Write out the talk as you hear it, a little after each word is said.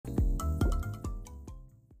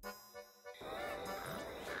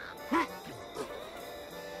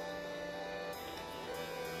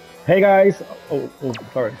Hey guys! Oh,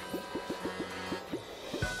 sorry.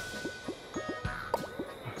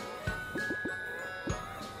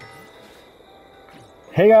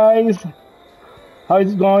 Hey guys! How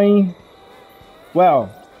is it going? Well,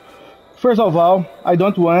 first of all, I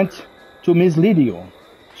don't want to mislead you.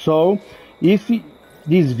 So, if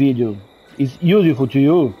this video is useful to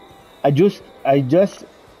you, I just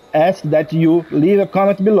ask that you leave a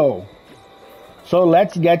comment below. So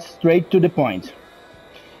let's get straight to the point.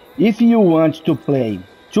 If you want to play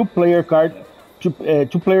two-player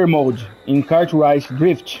mode in Kart Riders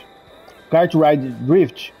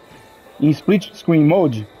Drift in split screen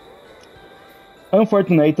mode,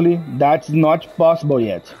 unfortunately that's not possible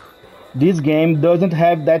yet. This game doesn't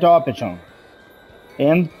have that option,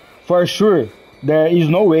 and for sure there is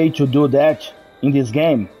no way to do that in this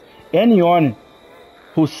game. Anyone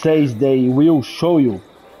who says they will show you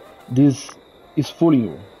this is fooling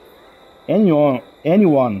you.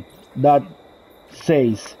 Anyone that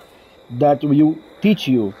says that will teach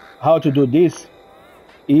you how to do this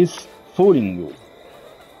is fooling you.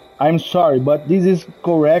 I'm sorry, but this is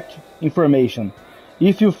correct information.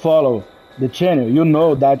 If you follow the channel, you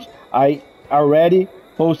know that I already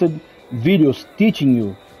posted videos teaching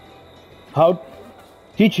you how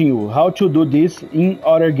to do this in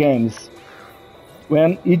other games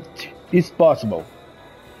when it is possible,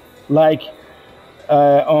 like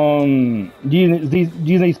on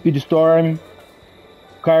Disney Speedstorm,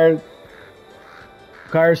 Cars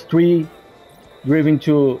 3, Driven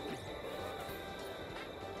to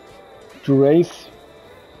Race,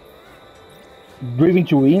 Driven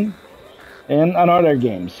to Win, and another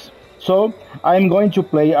games. So I'm going to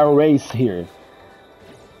play a race here,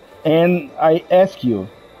 and I ask you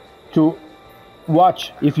to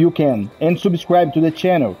watch if you can, and subscribe to the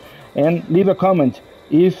channel, and leave a comment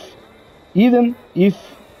even if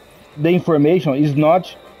the information is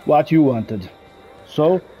not what you wanted.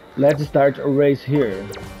 So let's start a race here.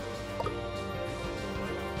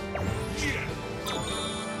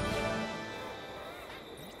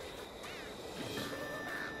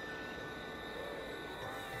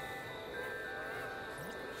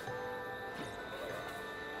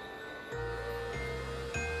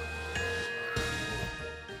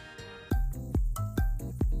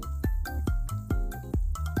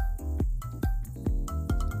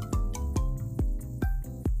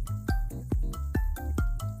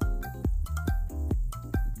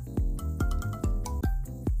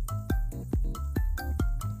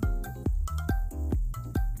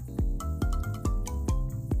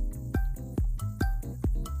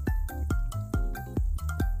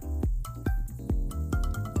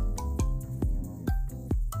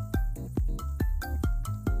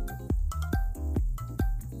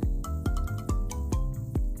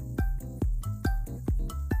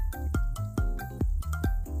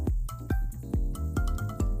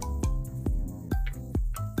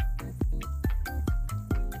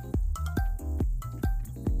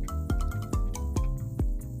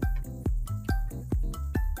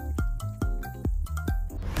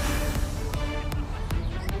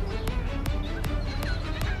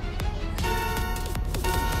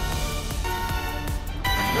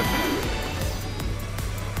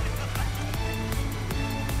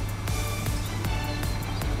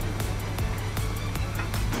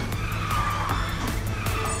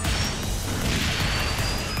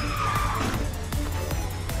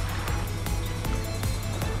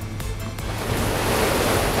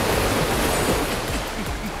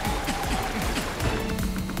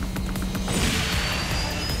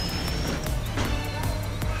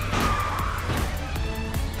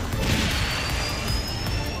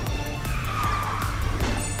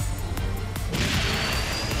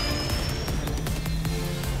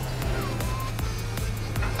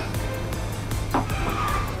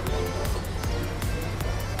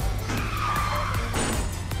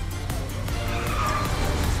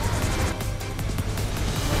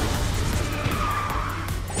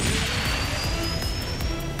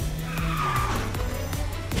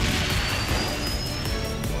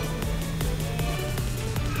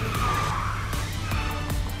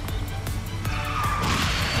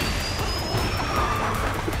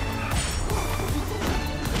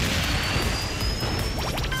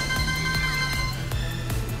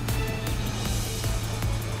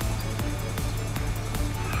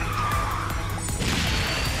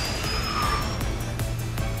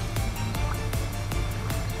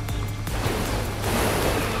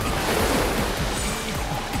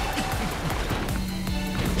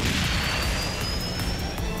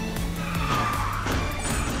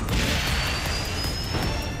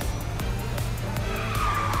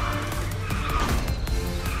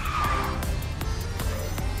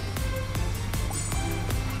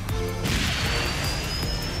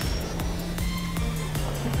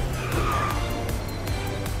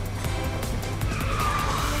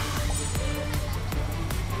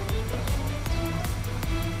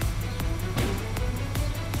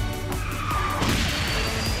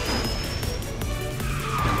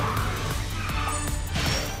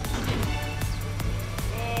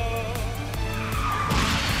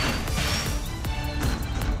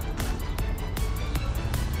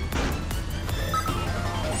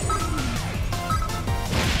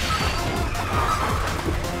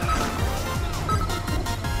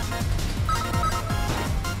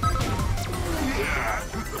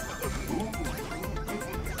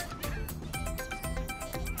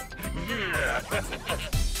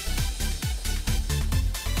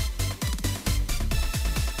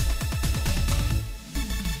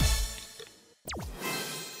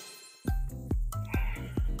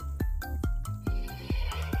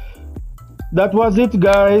 That was it,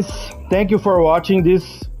 guys. Thank you for watching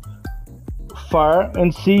this far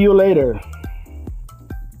and see you later.